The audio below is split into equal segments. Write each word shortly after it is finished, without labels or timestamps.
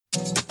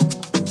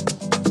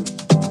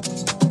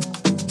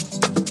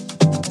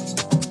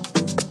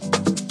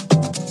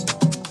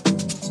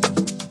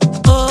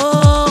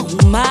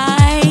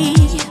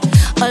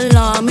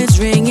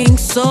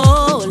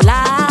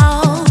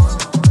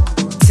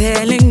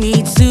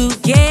need to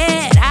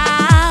get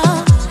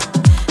out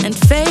and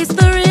face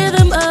the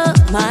rhythm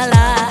of my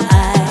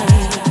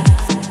life.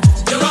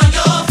 You're on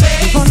your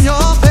face. You're on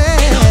your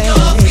face. On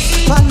your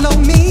feet. Follow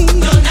me.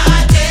 You're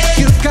not dead.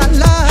 You've got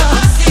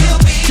love.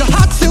 Your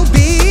heart still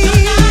beats.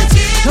 You're not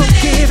No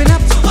giving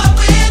up. to what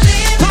we're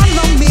living.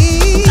 Follow me.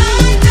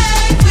 Blind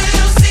faith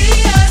will see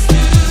us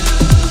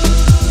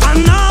through. I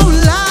know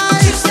 2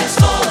 life steps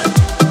forward,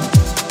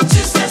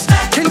 2 steps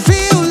back. can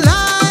feel 2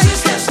 like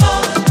steps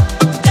forward,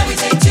 then we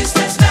take 2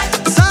 steps back.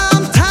 2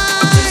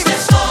 sometimes.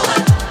 steps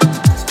forward,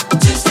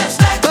 2 steps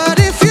back. But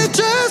if you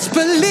just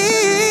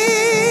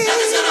believe,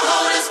 Nothing's gonna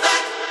hold us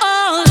back.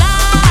 All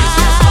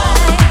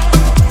life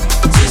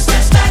 2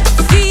 steps back,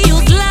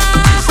 feels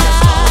like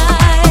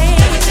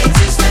then we take 2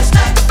 steps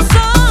back. 2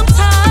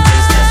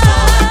 sometimes.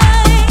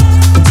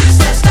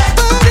 steps back.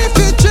 but if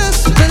you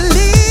just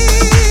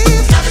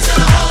believe, Nothing's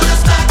gonna hold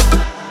us back.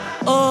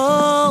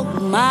 Oh,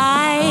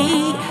 my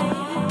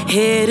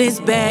head is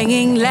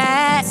banging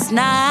last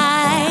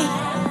night.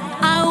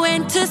 I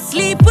went to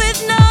sleep with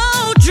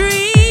no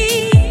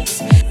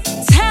dreams.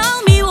 Tell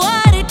me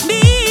what it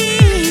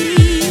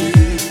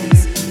means.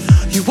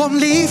 you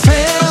only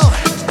fail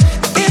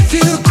if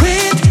you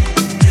quit.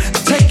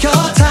 Take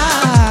your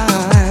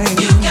time.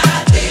 You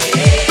got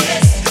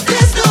this.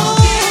 There's no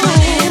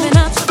Living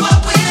up To what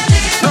we're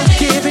living. no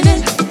giving in.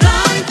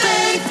 Blind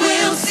faith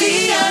will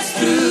see us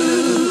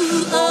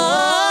through.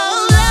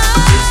 all 2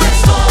 life,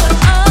 steps forward,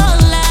 all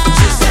 2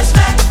 life steps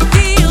back.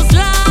 feels 2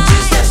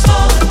 like steps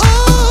forward, Oh,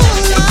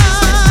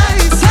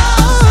 life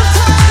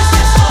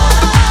sometimes.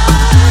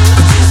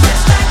 2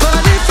 steps back.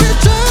 But if you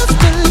just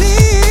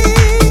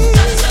believe,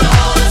 Nothing's gonna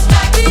hold us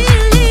back.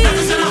 believe.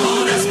 Nothing's gonna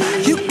hold us back.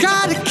 you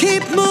gotta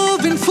keep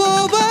moving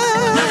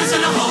forward. Nothing's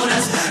gonna hold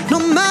us back. No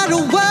matter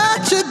what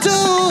you do,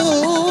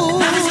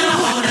 Nothing's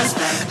gonna hold us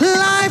back.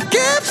 life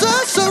gives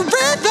us a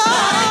rhythm.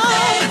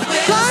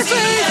 Blind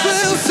faith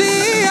will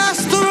see us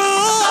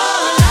through.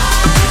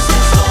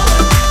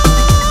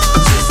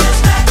 2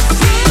 steps back.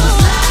 Feels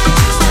like.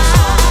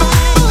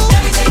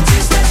 Then we take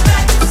 2 steps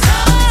back. If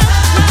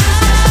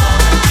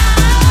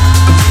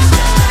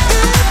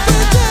you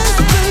just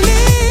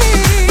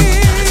believe,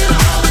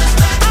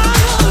 I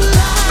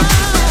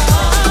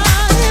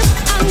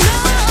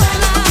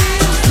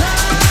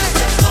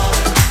know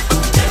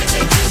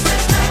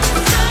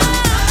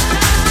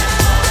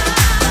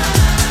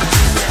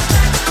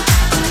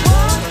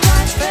Walk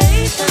by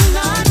faith and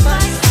not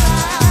by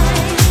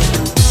sight.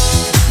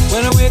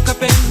 When I wake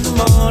up in the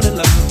morning,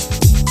 love,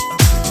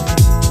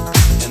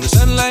 and the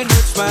sunlight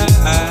hurts my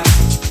eyes,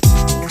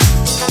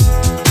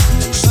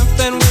 and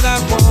something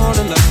without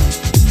warning, love,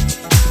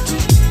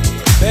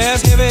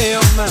 bears heavy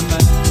on my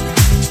mind.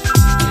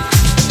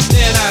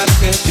 Then I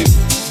look at you,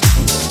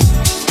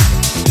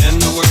 and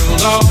the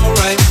world's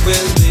alright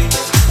with me.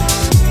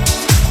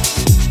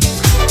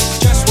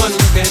 Just one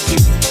look at you,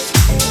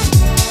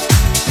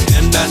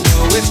 and I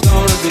know it's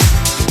gonna be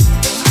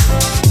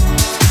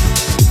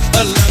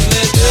a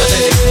lovely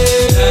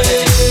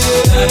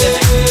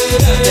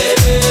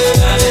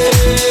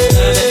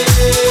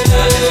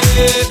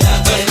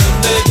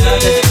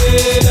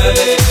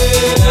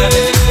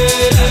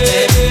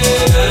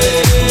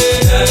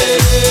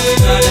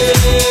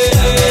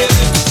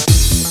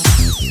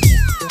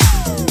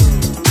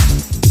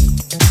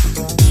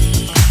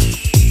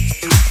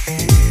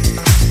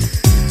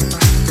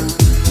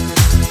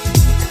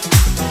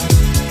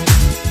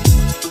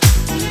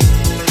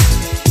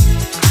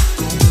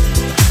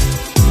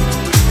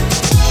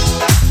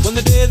When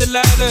the day that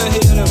lies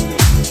ahead of me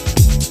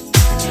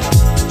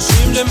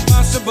seems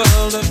impossible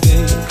to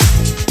face,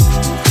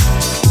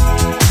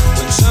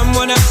 when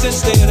someone else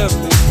instead of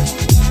me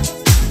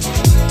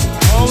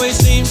always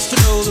seems to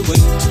know the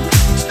way,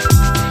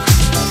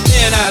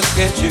 then I look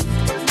at you,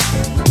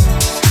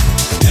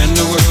 and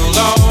the world's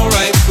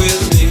alright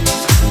with me.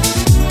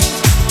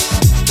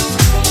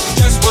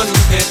 Just one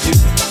look at you,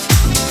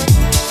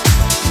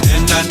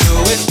 and I know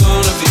it's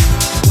gonna be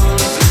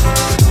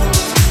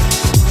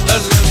a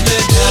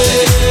lovely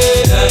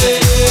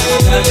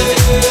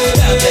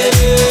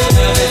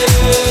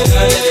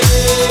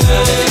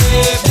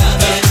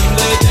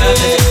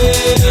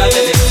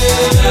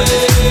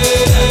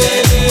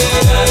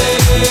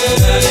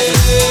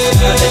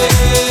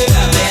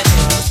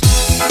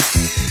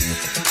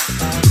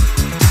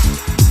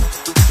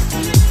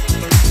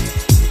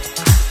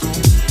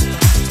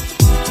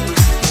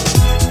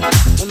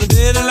When the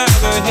day that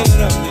lies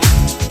ahead of me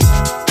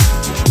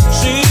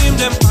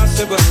seems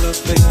impossible to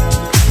face,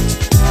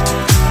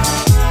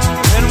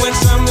 and when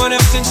someone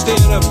else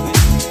instead of me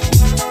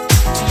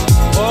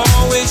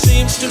always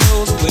seems to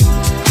know the way,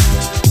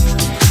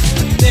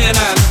 then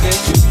I look at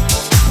you,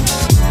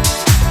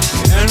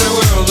 and the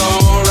world's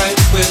alright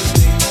with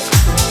me.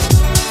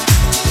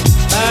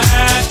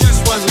 I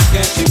just one look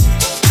at you,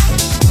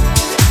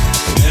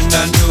 and I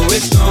know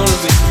it's gonna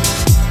be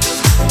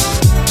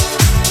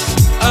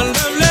a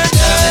lovely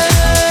day.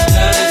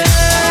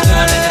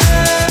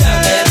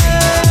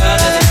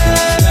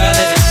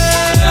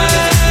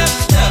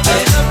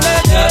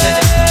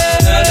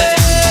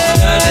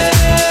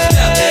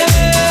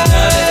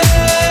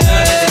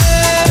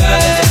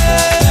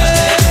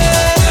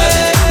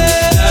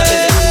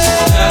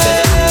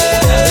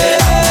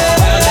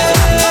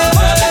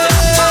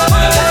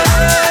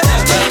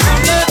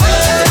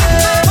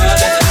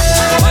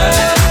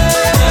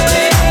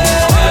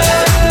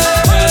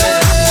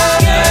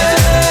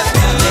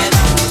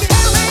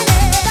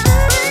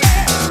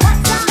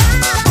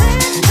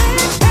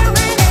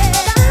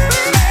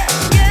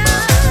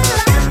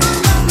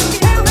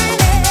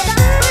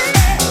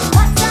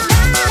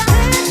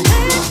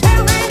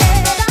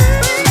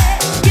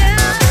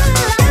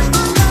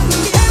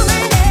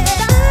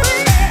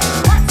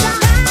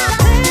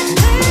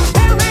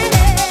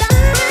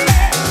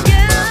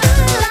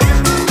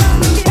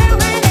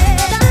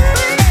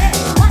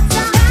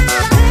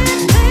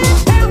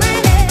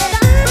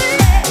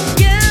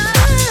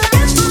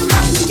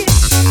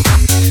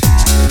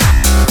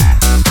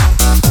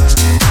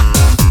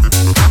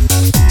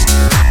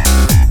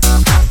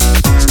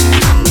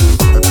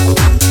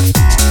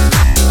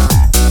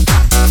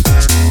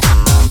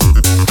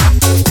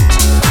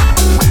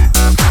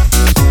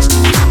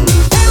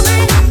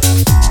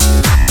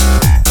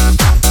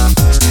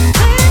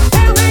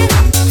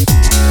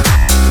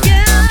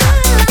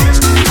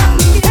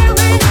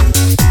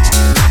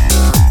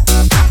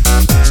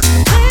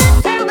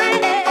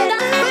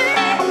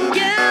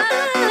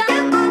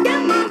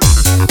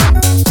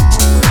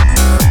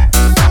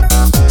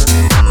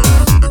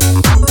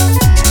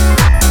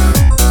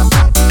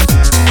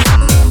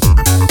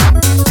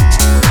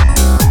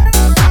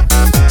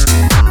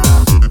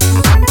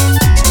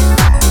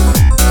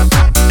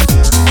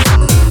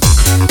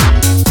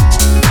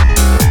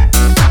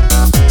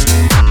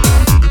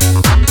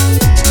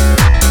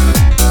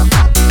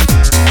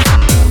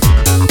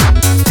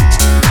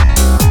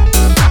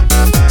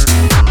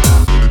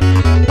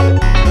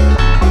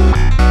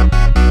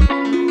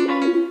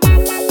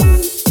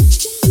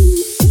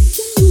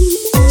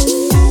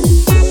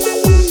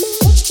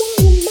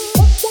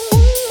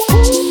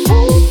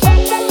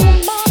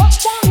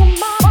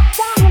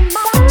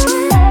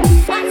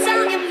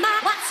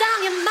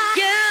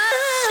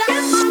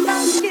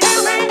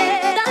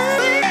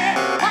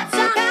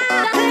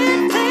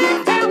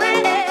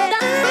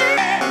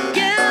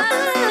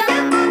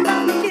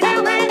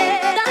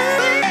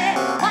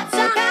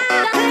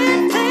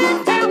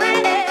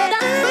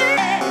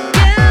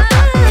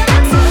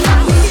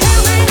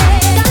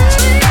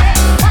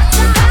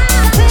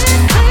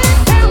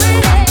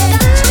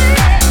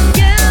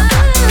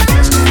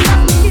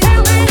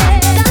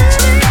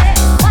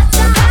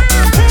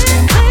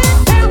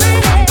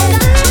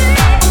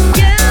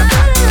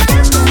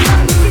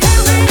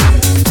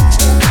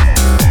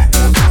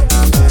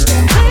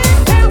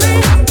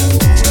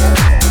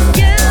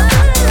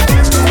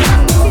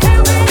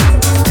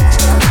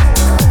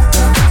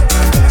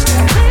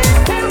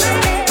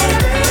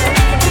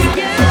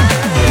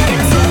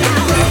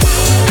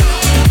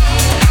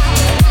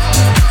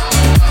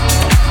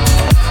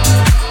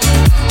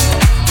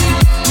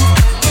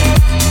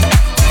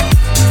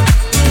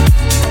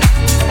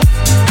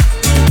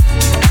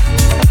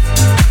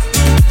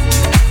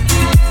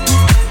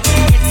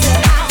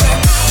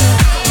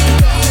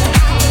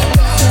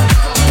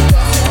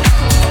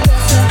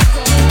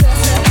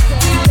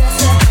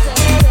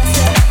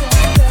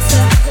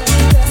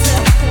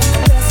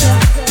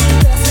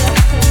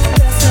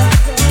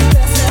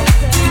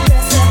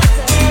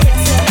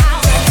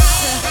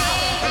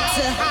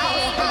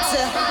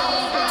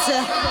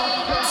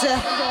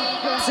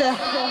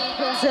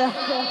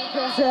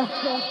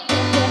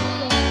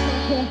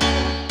 It's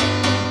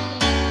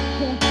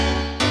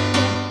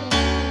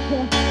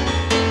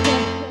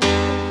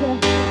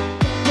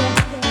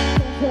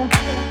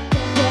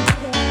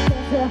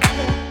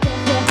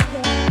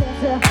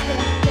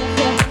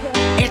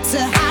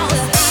a house.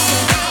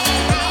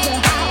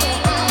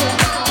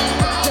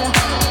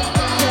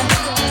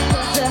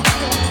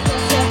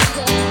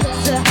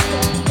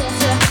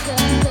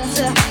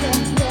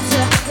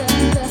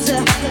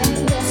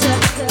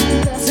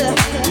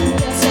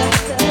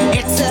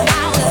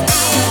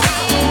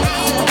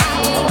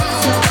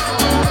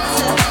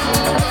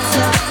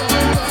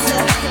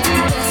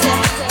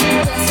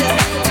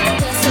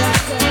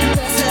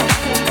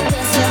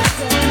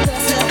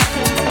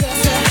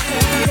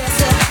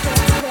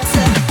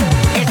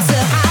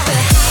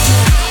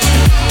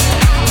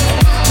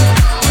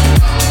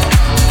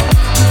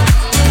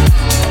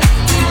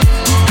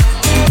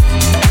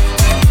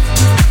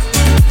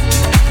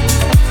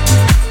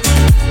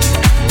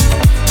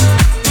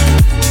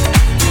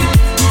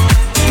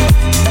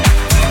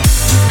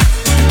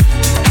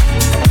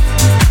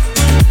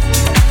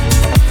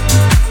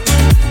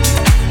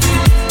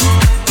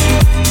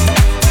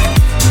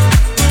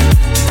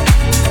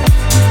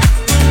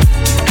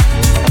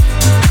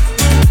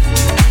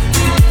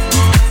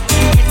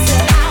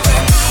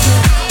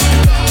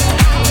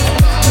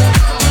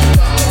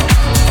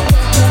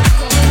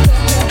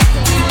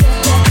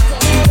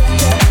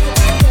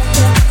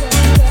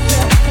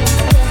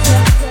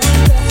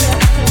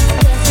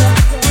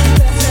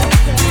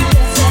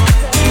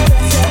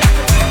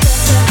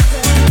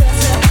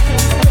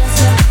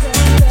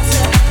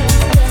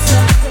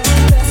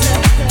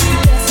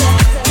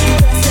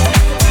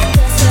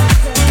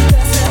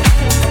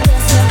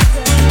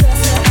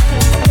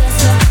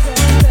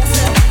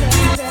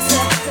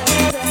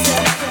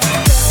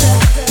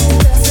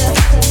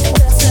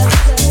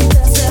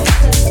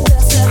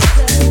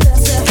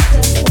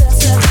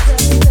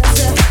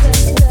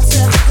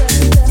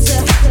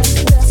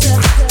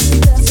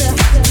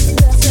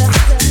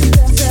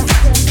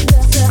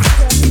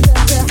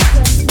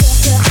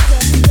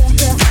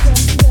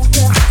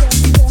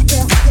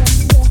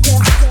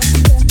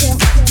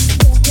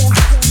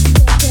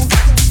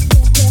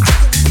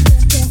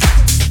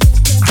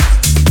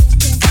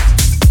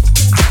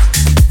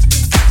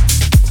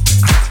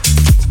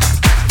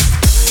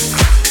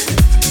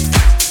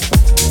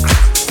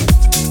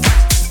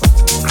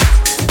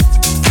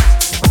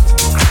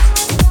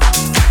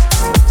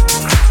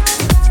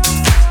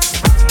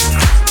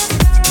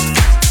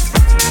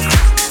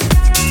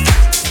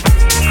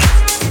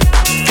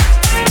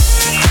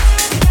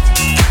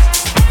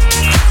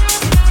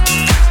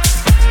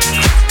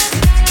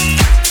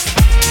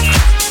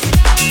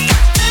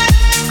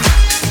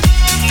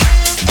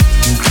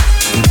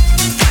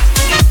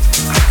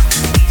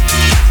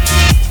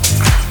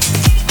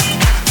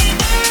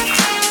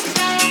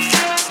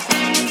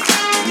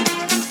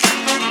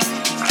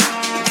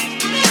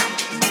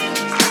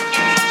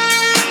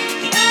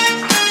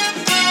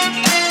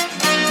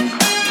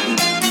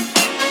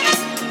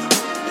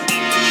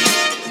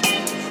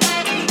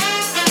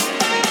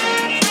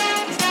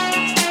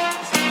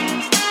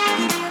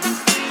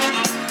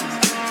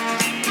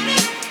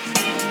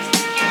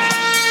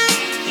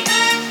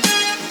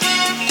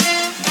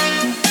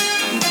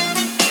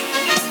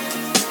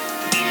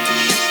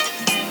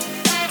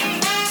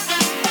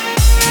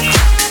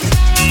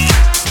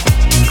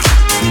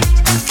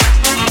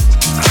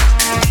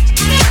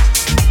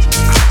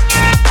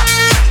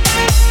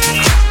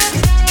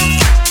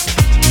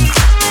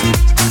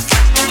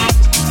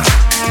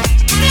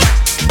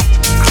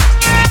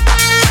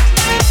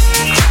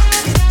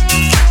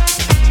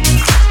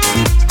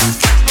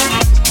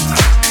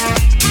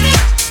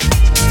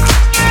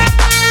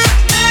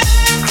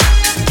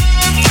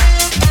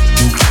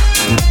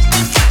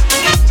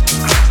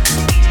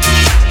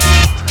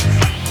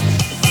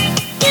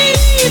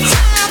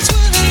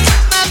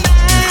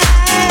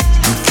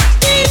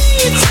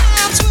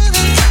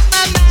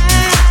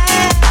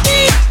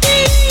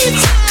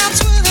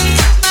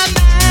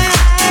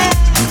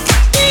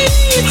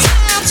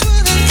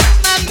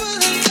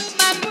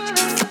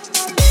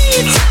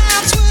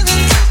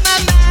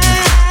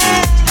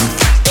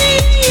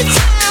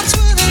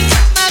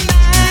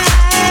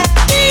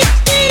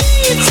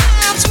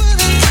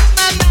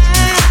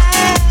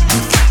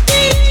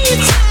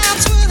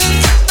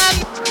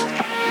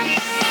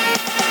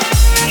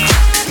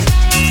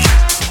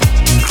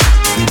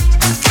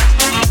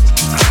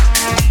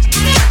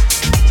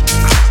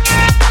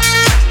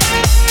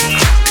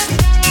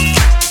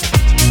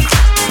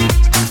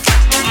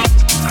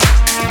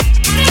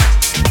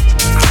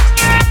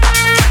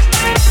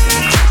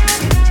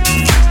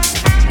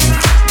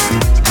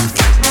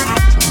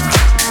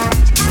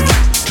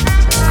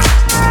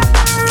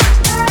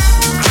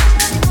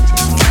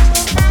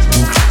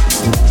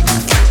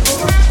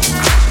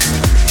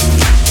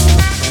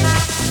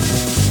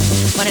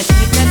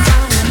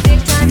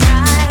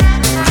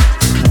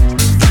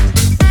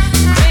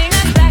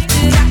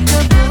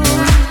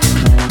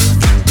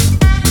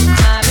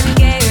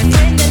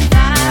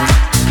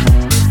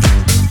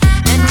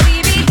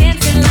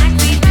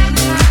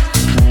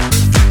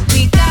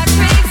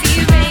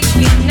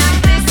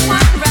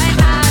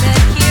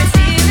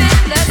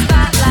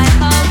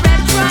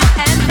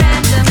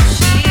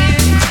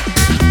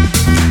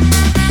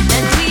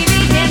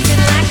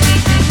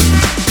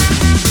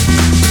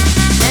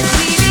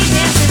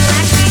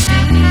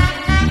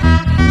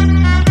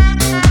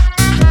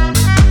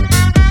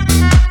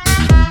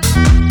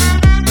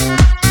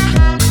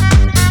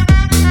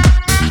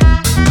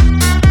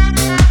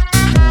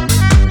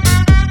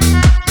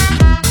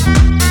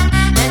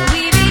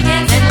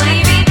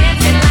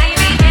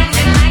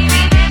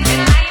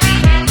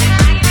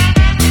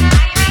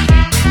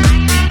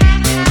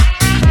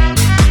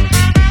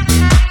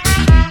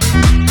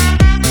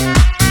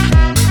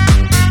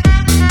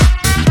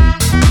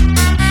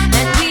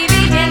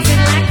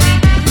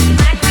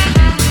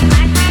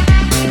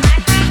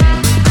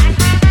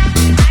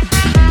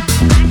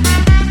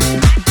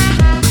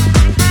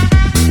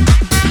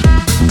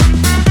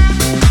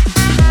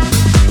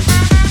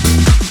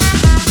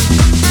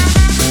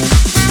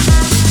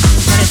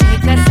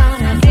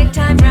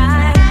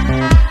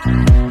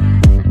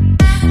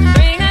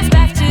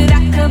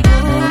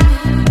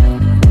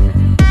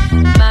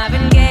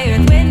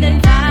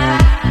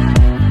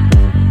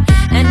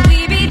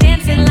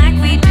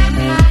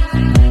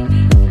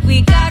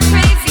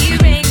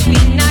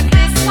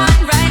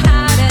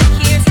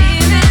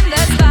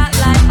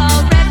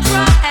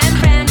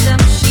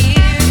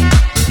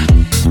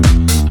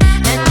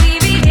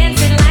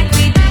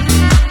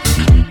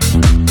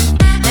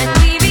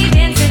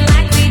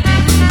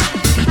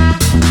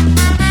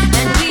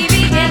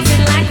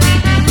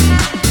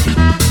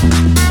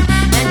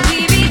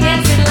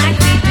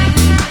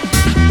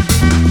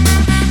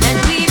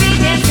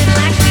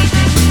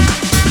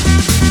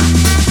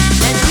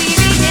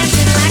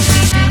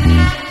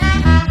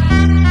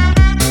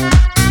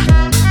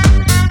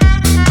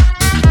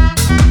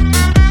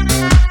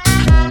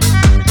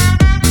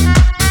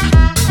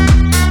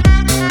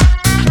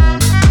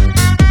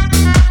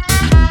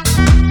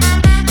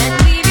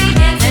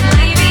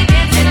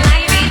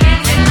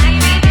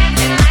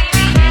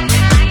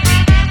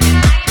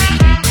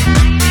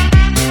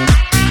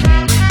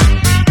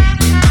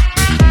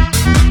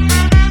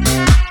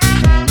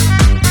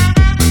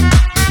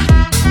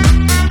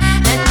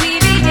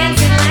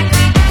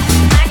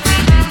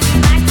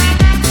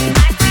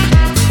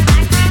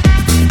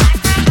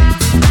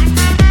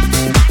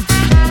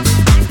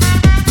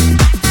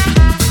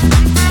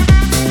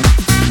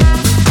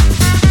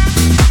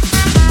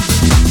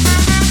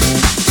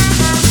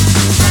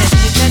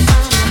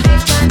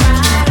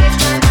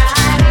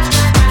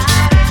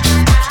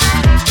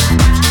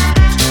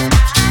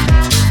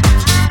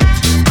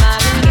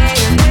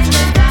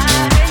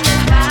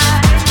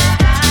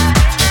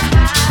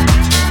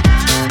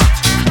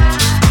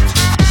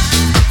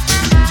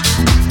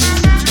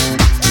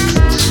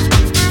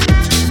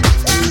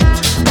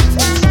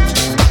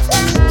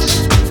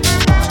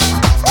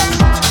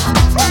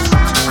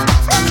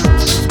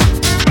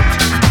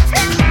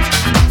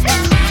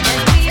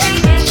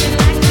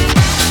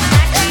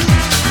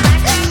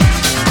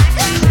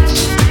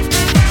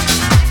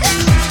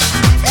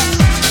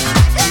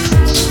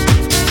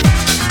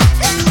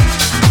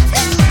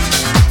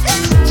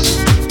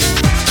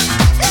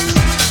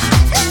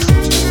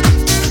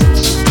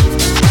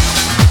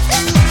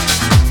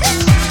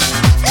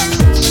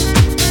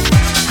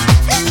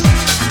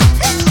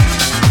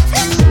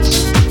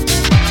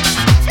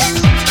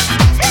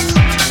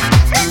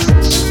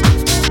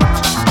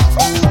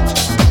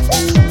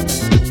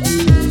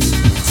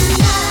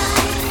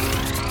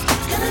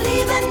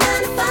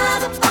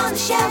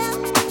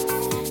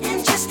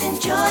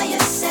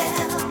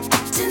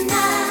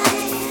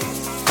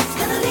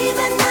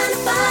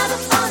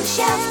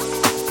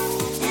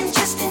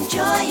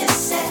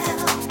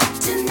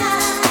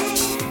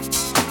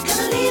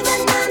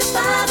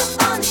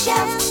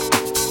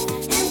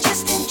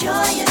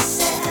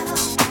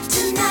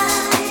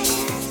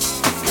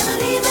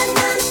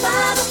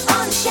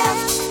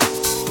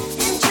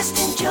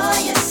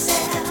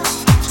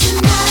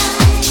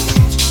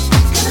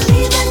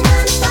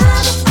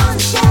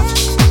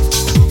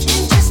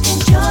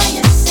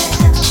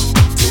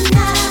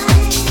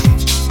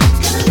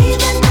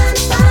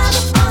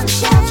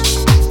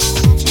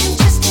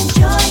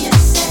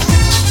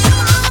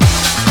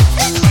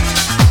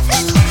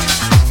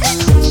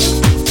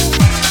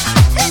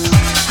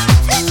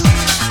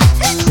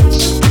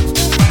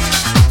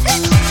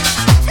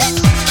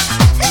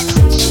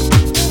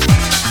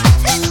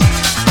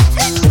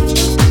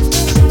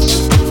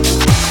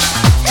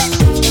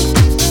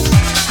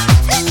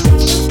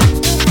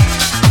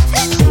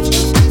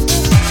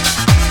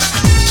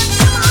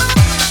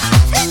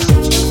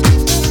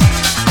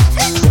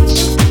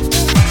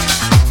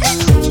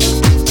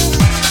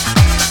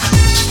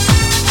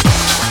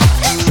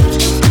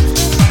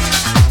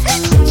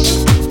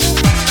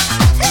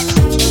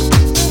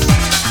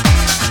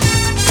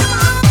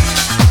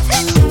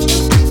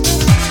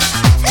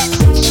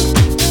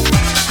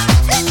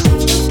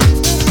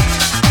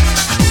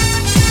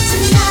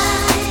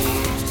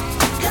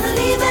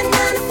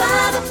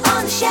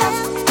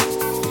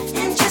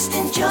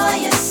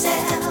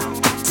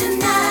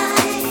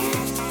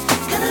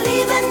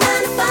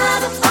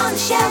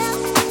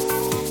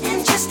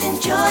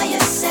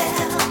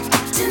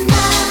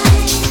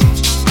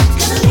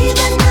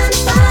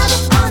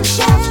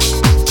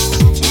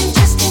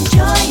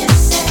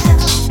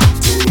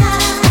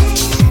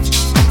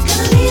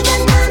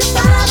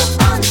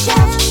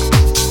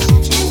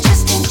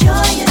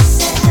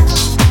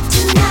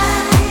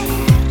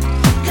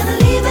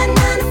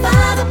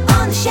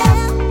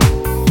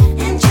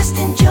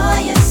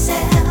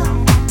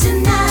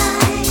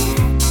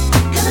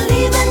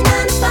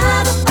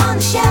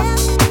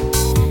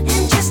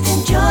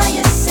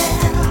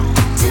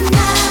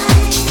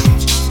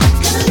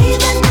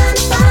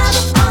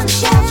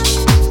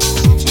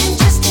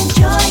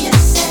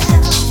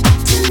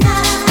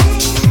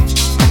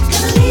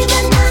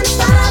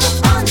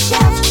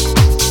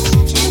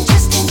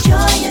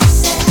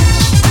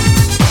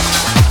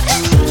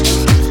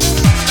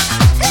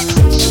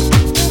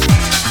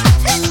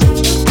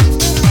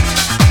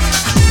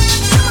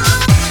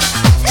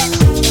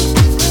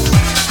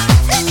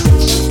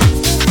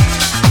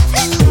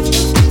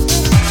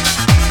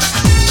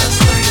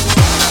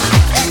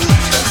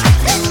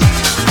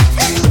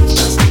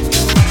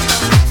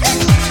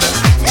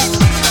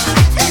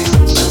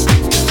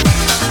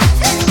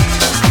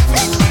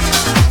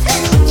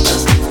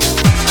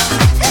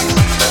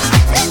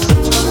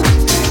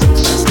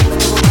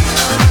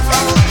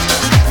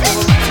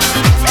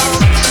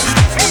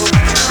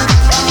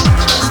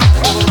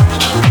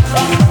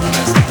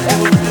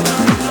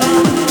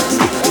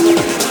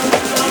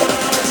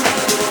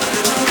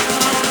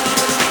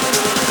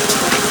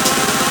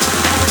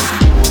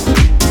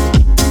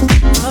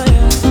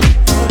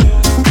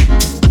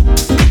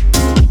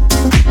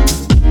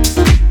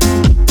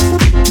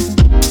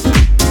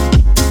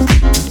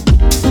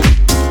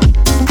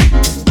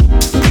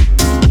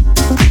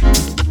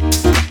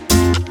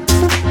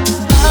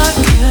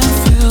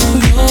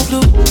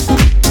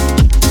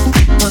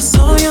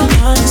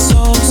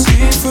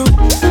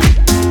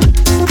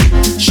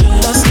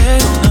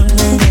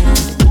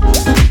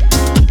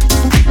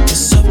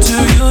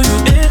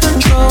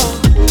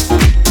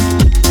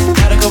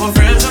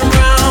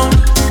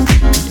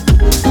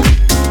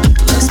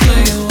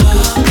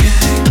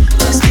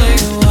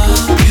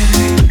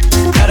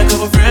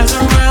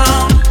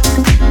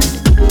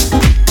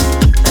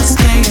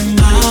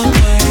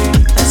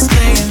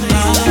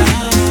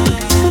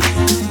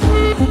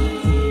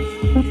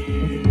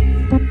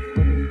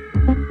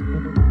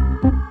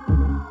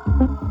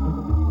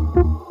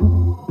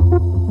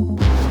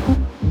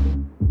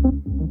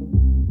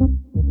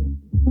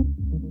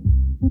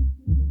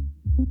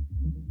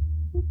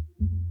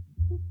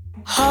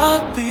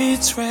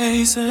 Heartbeats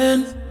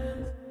racing,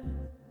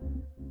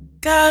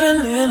 got a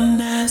little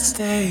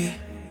nasty.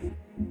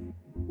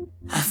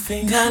 I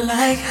think I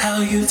like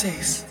how you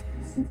taste.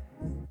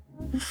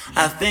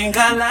 I think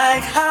I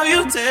like how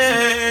you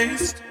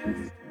taste.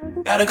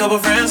 Got a couple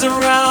friends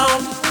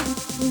around.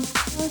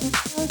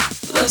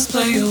 Let's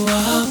play a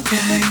wild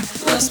game.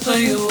 Let's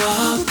play a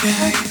wild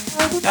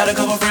game. Got a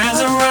couple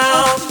friends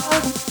around.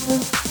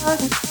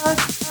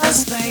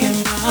 Let's play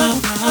a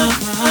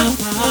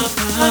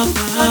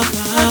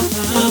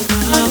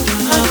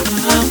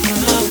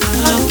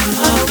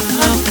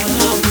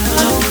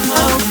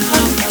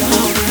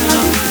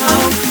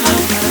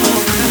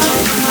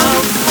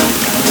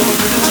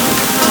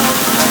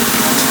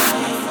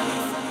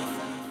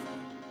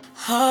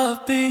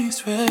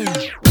heartbeats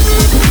ready.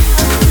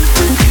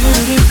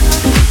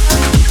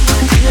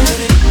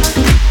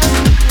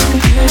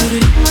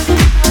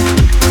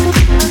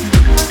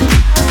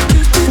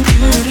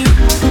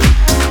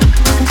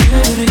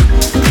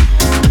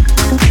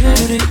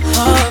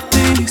 Heart